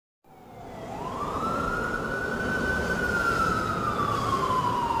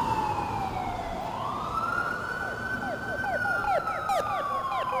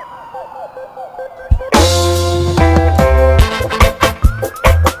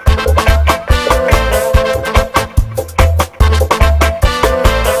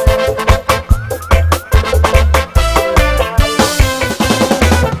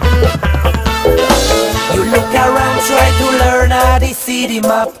beat him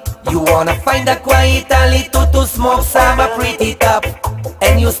up. You wanna find a quiet alley to smoke some pretty top.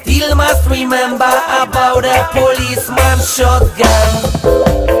 And you still must remember about a policeman shotgun.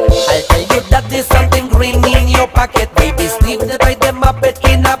 I'll tell you that there's something green in your pocket. Baby, sniff the by them up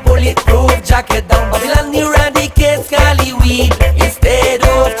in a bulletproof jacket. Down Babylon eradicates collie weed instead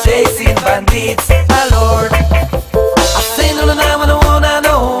of chasing bandits. Ah Lord, I say no, I don't wanna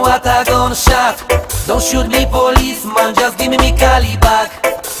know what a gunshot. Don't shoot me, policeman, just give me collie back.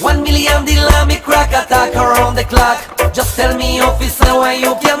 1 million me crack attack around the clock. Just tell me, officer, why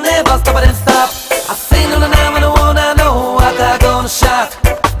you can never stop and stop. I say no, I don't wanna know what a gunshot.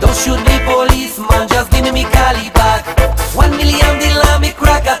 Don't shoot me, policeman, just give me collie back. 1 million me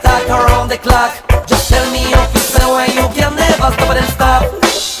crack attack around the clock. Just tell me, officer, why you can never stop and stop.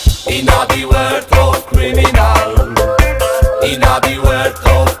 In the world of criminal, in the world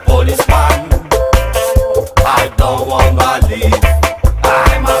of policeman, I don't wanna live.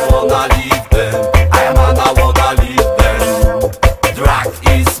 I'm a wanna leave them. I'm a wanna leave them. Drug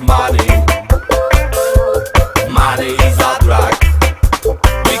is money. Money is a drug.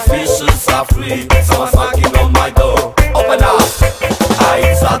 Big fishes are free. Someone's knocking on my door. Open up.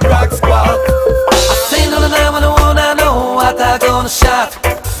 It's a drug squad. I say no, I don't wanna know what a gunshot.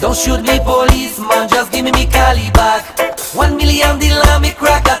 Don't shoot me, policeman, just give me collie back. 1 million me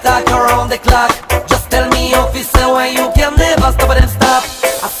crack attack around the clock. Just tell me, officer, why you can never stop and stop.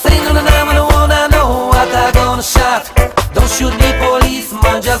 I say no, I don't wanna know what a gunshot. Don't shoot me,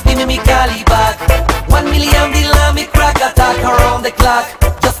 policeman, just give me collie back. 1 million me crack attack around the clock.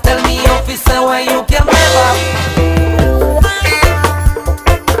 Just tell me, officer, why you can never.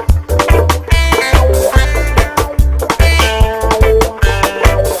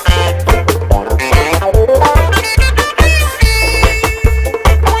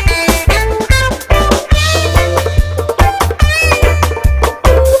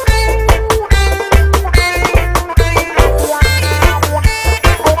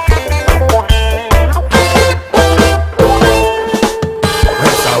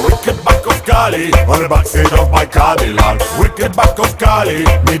 On the backseat of my Cadillac, wicked back of Cali,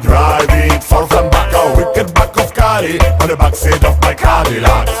 me driving forth and back. A wicked back of Cali, on the backseat of my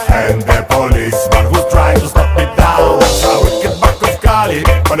Cadillac, and the policeman who's trying to stop me down. A wicked back of Cali,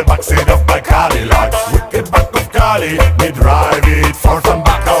 on the backseat of my Cadillac, wicked back of Cali, me driving forth and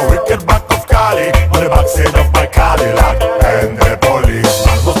back. A wicked back of Cali, on the backseat of my Cadillac, and the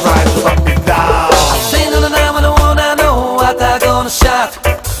policeman who's trying to stop me down. I say no, I don't wanna know what a gunshot.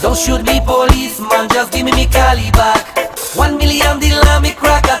 Don't shoot me, policeman, just give me collie back. 1 million me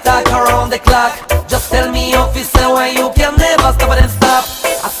crack attack around the clock. Just tell me, officer, why you can never stop and stop.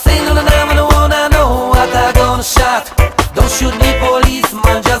 I say no, I don't wanna know what a gunshot. Don't shoot me,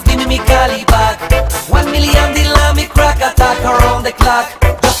 policeman, just give me collie back. 1 million me crack attack around the clock.